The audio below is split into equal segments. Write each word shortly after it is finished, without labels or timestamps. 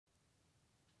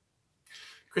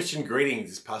Christian greetings,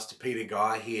 it's Pastor Peter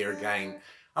Geyer here again.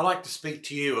 I'd like to speak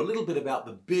to you a little bit about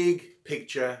the big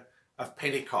picture of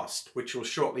Pentecost, which will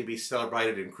shortly be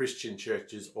celebrated in Christian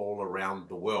churches all around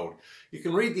the world. You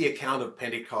can read the account of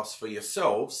Pentecost for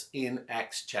yourselves in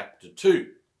Acts chapter 2.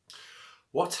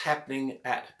 What's happening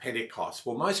at Pentecost?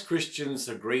 Well, most Christians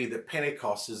agree that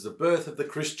Pentecost is the birth of the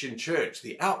Christian church,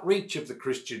 the outreach of the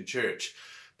Christian church.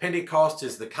 Pentecost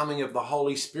is the coming of the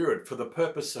Holy Spirit for the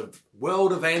purpose of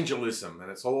world evangelism,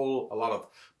 and it's all a lot of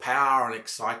power and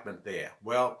excitement there.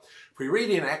 Well, if we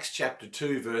read in Acts chapter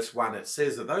 2 verse 1, it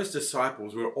says that those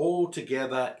disciples were all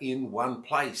together in one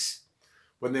place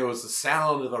when there was the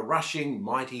sound of a rushing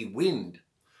mighty wind,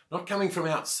 not coming from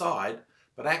outside,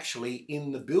 but actually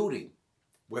in the building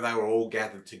where they were all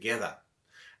gathered together.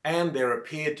 And there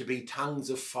appeared to be tongues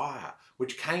of fire,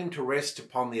 which came to rest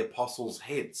upon the apostles'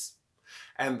 heads.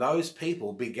 And those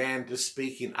people began to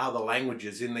speak in other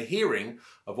languages in the hearing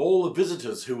of all the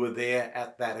visitors who were there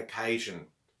at that occasion.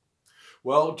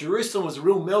 Well, Jerusalem was a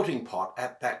real melting pot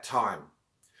at that time.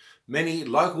 Many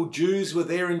local Jews were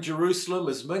there in Jerusalem,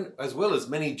 as well as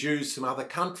many Jews from other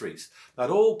countries. They'd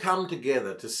all come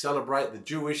together to celebrate the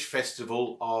Jewish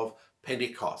festival of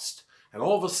Pentecost. And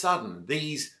all of a sudden,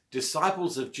 these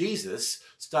disciples of Jesus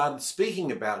started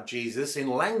speaking about Jesus in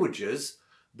languages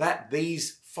that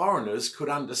these foreigners could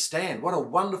understand. What a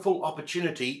wonderful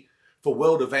opportunity for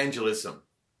world evangelism.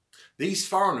 These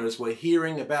foreigners were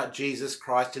hearing about Jesus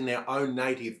Christ in their own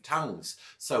native tongues.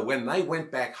 So when they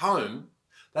went back home,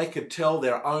 they could tell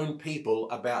their own people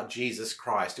about Jesus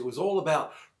Christ. It was all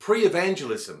about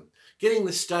pre-evangelism, getting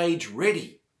the stage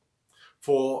ready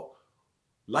for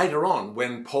later on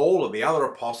when Paul and the other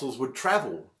apostles would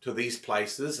travel to these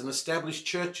places and establish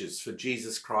churches for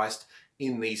Jesus Christ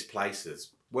in these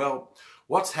places. Well,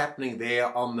 what's happening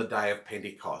there on the day of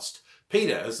Pentecost?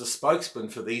 Peter, as the spokesman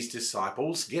for these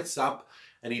disciples, gets up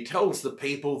and he tells the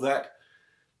people that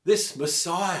this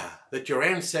Messiah that your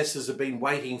ancestors have been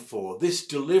waiting for, this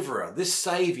deliverer, this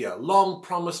Saviour, long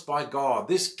promised by God,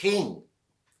 this King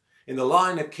in the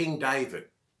line of King David,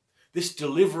 this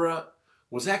deliverer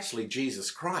was actually Jesus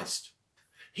Christ.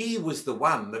 He was the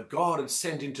one that God had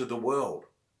sent into the world.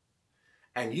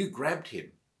 And you grabbed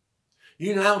him.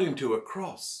 You nailed him to a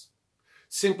cross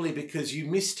simply because you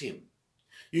missed him.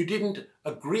 You didn't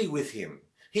agree with him.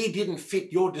 He didn't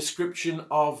fit your description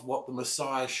of what the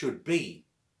Messiah should be.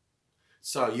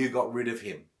 So you got rid of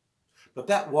him. But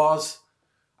that was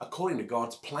according to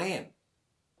God's plan,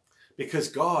 because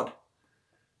God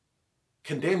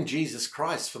condemned Jesus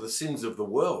Christ for the sins of the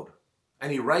world,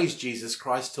 and he raised Jesus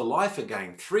Christ to life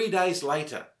again 3 days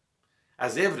later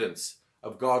as evidence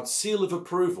of God's seal of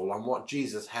approval on what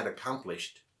Jesus had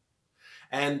accomplished.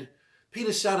 And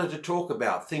Peter started to talk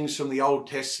about things from the Old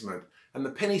Testament, and the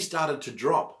penny started to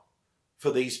drop for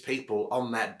these people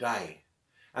on that day.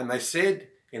 And they said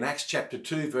in Acts chapter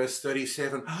 2 verse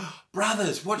 37,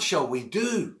 brothers, what shall we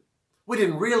do? We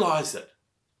didn't realize it.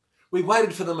 We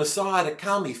waited for the Messiah to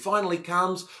come. He finally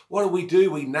comes. What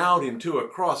do? We nailed him to a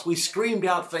cross. We screamed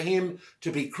out for him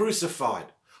to be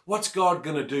crucified. What's God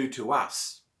going to do to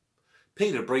us?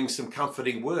 Peter brings some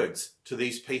comforting words to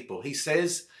these people. He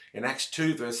says in Acts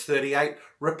 2 verse 38,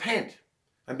 repent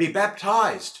and be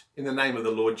baptized in the name of the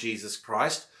Lord Jesus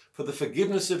Christ for the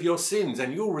forgiveness of your sins,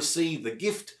 and you'll receive the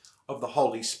gift of the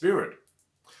Holy Spirit.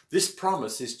 This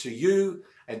promise is to you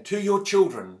and to your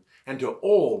children and to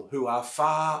all who are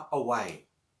far away.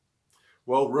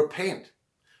 Well, repent.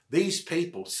 These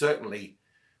people certainly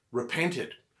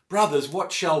repented. Brothers,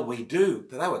 what shall we do?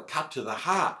 They were cut to the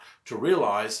heart to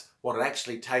realize what had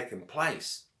actually taken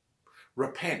place.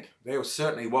 Repent. There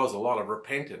certainly was a lot of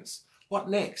repentance. What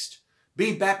next?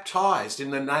 Be baptized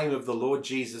in the name of the Lord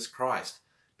Jesus Christ.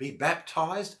 Be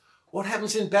baptized? What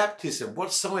happens in baptism?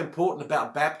 What's so important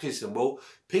about baptism? Well,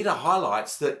 Peter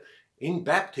highlights that in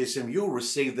baptism you'll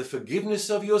receive the forgiveness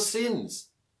of your sins,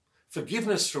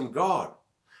 forgiveness from God,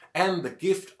 and the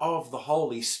gift of the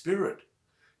Holy Spirit.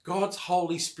 God's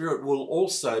Holy Spirit will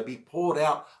also be poured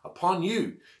out upon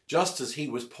you, just as he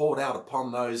was poured out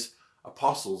upon those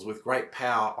apostles with great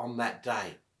power on that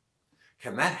day.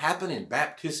 Can that happen in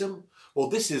baptism? Well,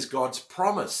 this is God's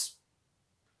promise,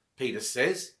 Peter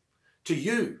says, to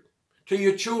you, to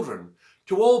your children,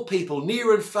 to all people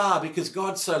near and far, because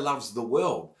God so loves the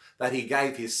world that he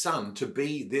gave his Son to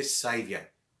be this Saviour.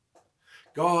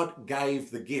 God gave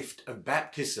the gift of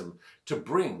baptism to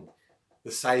bring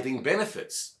the saving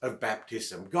benefits of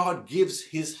baptism. God gives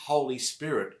his Holy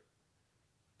Spirit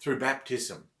through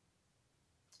baptism.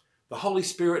 The Holy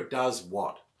Spirit does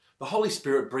what? The Holy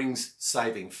Spirit brings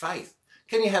saving faith.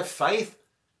 Can you have faith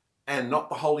and not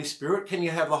the Holy Spirit? Can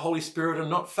you have the Holy Spirit and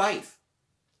not faith?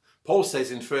 Paul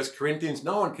says in 1 Corinthians,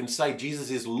 no one can say Jesus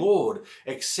is Lord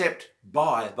except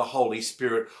by the Holy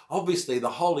Spirit. Obviously, the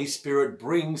Holy Spirit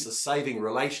brings a saving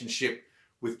relationship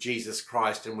with Jesus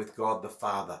Christ and with God the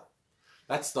Father.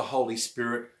 That's the Holy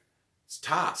Spirit's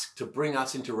task, to bring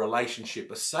us into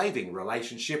relationship, a saving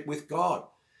relationship with God.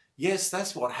 Yes,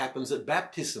 that's what happens at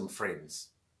baptism, friends.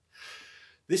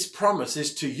 This promise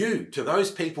is to you, to those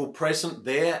people present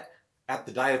there at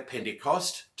the day of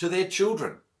Pentecost, to their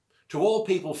children, to all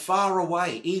people far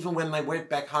away, even when they went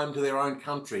back home to their own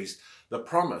countries, the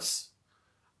promise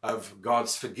of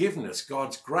God's forgiveness,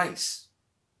 God's grace,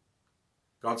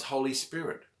 God's Holy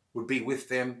Spirit would be with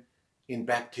them in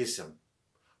baptism.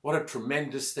 What a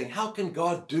tremendous thing. How can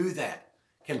God do that?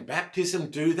 Can baptism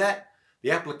do that?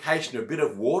 The application of a bit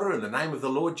of water in the name of the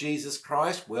Lord Jesus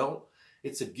Christ? Well,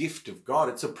 it's a gift of God.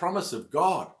 It's a promise of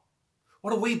God.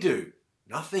 What do?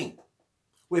 Nothing.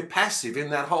 We're passive in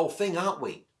that whole thing, aren't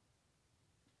we?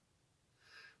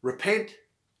 Repent?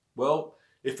 Well,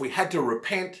 if we had to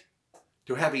repent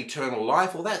to have eternal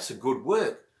life, well, that's a good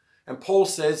work. And Paul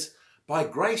says, by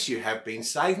grace you have been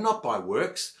saved, not by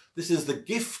works. This is the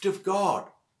gift of God.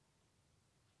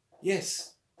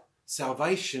 Yes,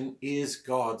 salvation is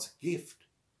God's gift.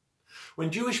 When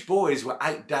Jewish boys were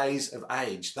 8 days of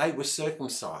age, they were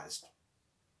circumcised.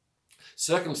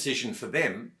 Circumcision for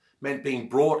them meant being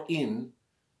brought in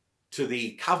to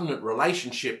the covenant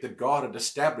relationship that God had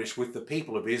established with the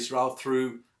people of Israel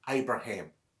through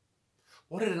Abraham.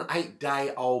 What did an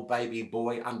 8-day-old baby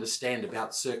boy understand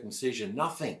about circumcision?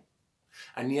 Nothing.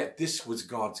 And yet this was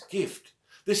God's gift.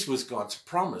 This was God's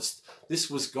promise. This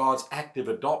was God's act of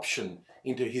adoption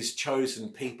into his chosen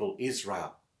people,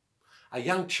 Israel. A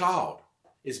young child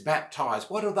is baptized.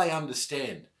 What do they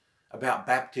understand about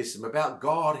baptism, about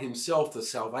God himself, the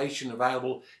salvation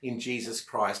available in Jesus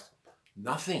Christ?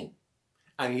 Nothing.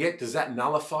 And yet, does that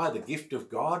nullify the gift of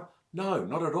God? No,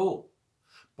 not at all.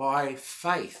 By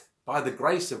faith, by the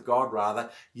grace of God rather,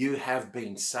 you have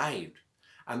been saved.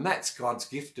 And that's God's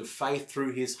gift of faith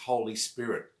through his Holy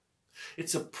Spirit.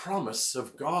 It's a promise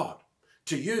of God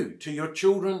to you, to your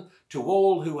children, to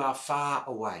all who are far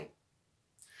away.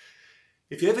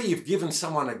 If ever you've given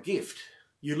someone a gift,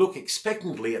 you look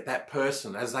expectantly at that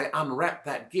person as they unwrap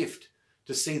that gift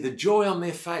to see the joy on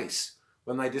their face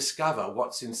when they discover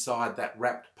what's inside that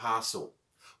wrapped parcel.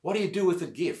 What do you do with a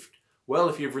gift? Well,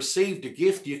 if you've received a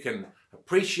gift, you can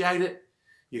appreciate it,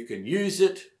 you can use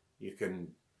it, you can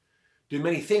do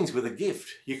many things with a gift.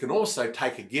 You can also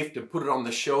take a gift and put it on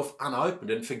the shelf unopened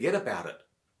and forget about it.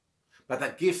 But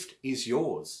that gift is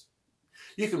yours.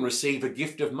 You can receive a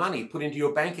gift of money put into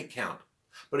your bank account.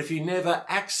 But if you never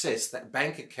access that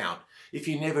bank account, if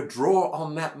you never draw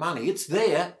on that money, it's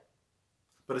there,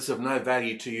 but it's of no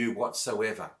value to you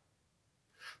whatsoever.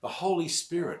 The Holy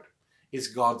Spirit is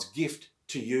God's gift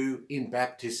to you in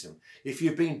baptism. If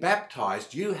you've been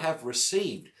baptized, you have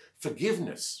received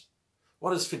forgiveness.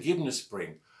 What does forgiveness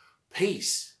bring?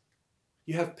 Peace.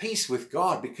 You have peace with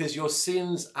God because your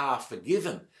sins are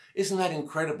forgiven. Isn't that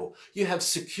incredible? You have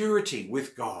security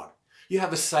with God. You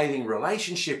have a saving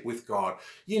relationship with God.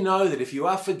 You know that if you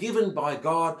are forgiven by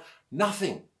God,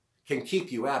 nothing can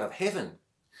keep you out of heaven.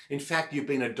 In fact, you've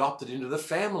been adopted into the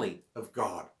family of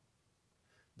God.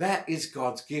 That is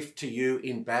God's gift to you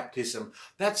in baptism.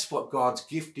 That's what God's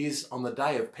gift is on the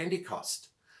day of Pentecost,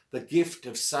 the gift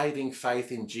of saving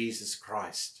faith in Jesus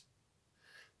Christ.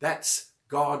 That's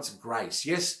God's grace.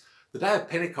 Yes, the day of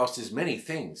Pentecost is many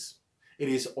things. It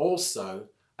is also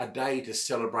a day to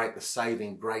celebrate the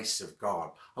saving grace of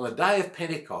God. On the day of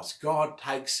Pentecost, God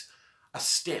takes a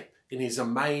step in his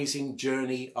amazing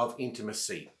journey of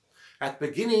intimacy. At the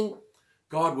beginning,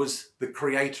 God was the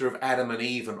creator of Adam and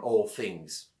Eve and all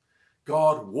things.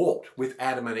 God walked with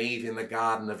Adam and Eve in the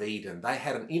Garden of Eden. They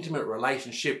had an intimate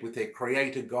relationship with their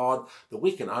creator God that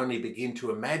we can only begin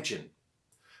to imagine.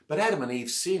 But Adam and Eve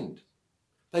sinned.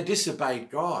 They disobeyed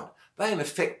God. They in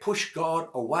effect pushed God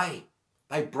away.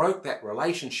 They broke that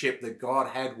relationship that God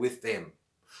had with them.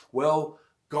 Well,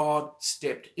 God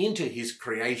stepped into his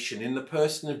creation in the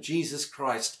person of Jesus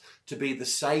Christ to be the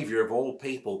Saviour of all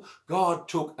people. God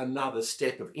took another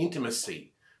step of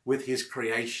intimacy with his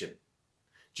creation.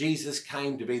 Jesus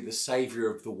came to be the Saviour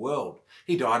of the world.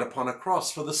 He died upon a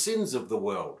cross for the sins of the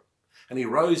world. And he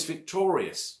rose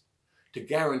victorious to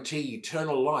guarantee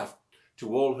eternal life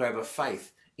to all who have a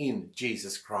faith in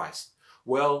Jesus Christ.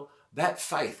 Well, that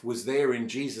faith was there in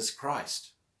Jesus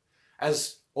Christ.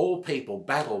 As all people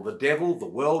battle the devil, the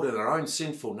world, and their own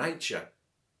sinful nature,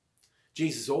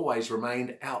 Jesus always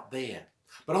remained out there.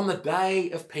 But on the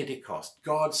day of Pentecost,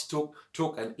 God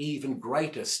took an even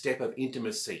greater step of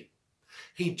intimacy.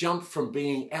 He jumped from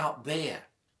being out there,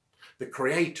 the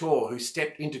Creator who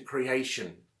stepped into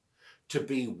creation to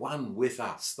be one with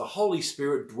us. The Holy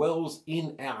Spirit dwells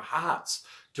in our hearts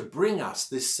to bring us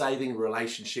this saving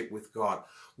relationship with God.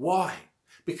 Why?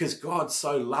 Because God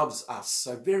so loves us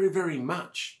so very, very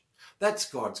much.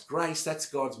 That's God's grace, that's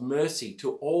God's mercy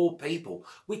to all people.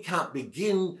 We can't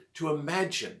begin to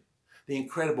imagine the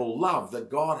incredible love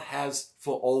that God has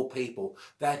for all people,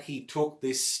 that he took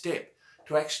this step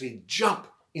to actually jump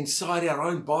inside our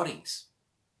own bodies.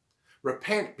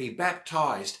 Repent, be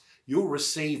baptized, you'll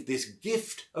receive this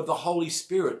gift of the Holy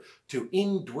Spirit to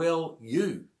indwell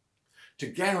you, to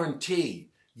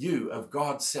guarantee you of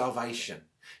God's salvation.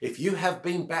 If you have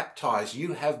been baptized,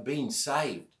 you have been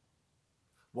saved.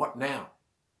 What now?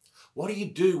 What do you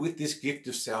do with this gift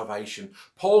of salvation?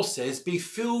 Paul says, be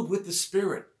filled with the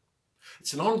Spirit.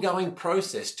 It's an ongoing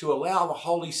process to allow the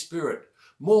Holy Spirit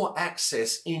more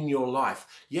access in your life.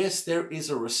 Yes, there is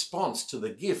a response to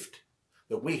the gift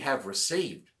that we have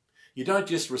received. You don't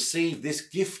just receive this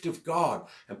gift of God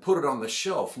and put it on the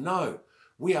shelf. No,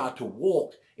 we are to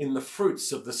walk in the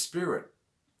fruits of the Spirit.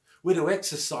 We're to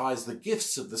exercise the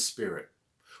gifts of the Spirit.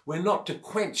 We're not to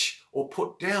quench or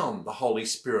put down the Holy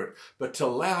Spirit, but to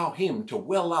allow him to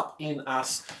well up in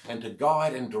us and to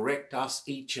guide and direct us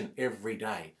each and every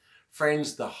day.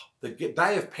 Friends, the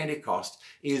day of Pentecost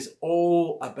is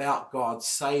all about God's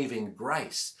saving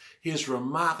grace, his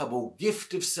remarkable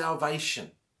gift of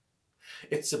salvation.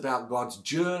 It's about God's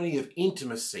journey of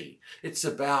intimacy. It's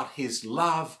about his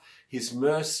love, his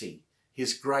mercy,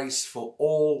 his grace for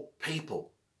all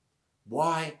people.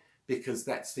 Why? Because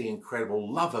that's the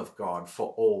incredible love of God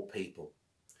for all people.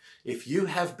 If you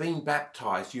have been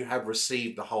baptized, you have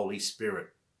received the Holy Spirit.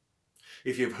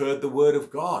 If you've heard the word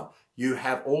of God, you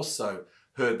have also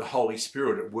heard the Holy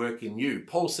Spirit at work in you.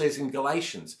 Paul says in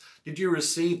Galatians, did you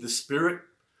receive the Spirit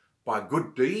by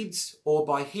good deeds or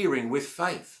by hearing with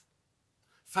faith?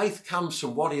 Faith comes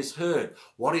from what is heard.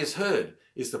 What is heard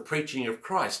is the preaching of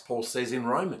Christ, Paul says in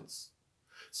Romans.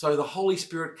 So the Holy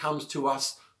Spirit comes to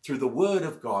us through the Word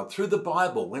of God, through the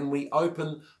Bible. When we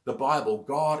open the Bible,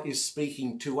 God is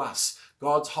speaking to us.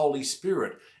 God's Holy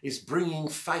Spirit is bringing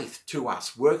faith to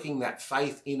us, working that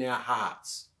faith in our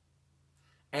hearts.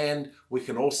 And we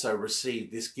can also receive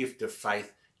this gift of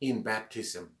faith in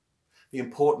baptism. The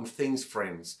important things,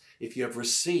 friends, if you have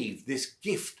received this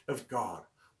gift of God,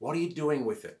 what are you doing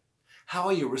with it? How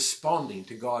are you responding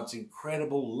to God's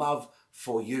incredible love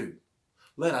for you?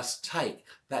 Let us take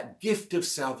that gift of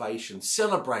salvation,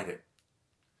 celebrate it.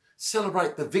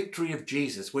 Celebrate the victory of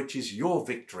Jesus, which is your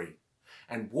victory,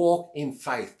 and walk in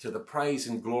faith to the praise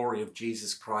and glory of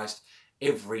Jesus Christ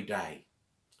every day.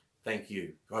 Thank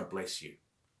you. God bless you.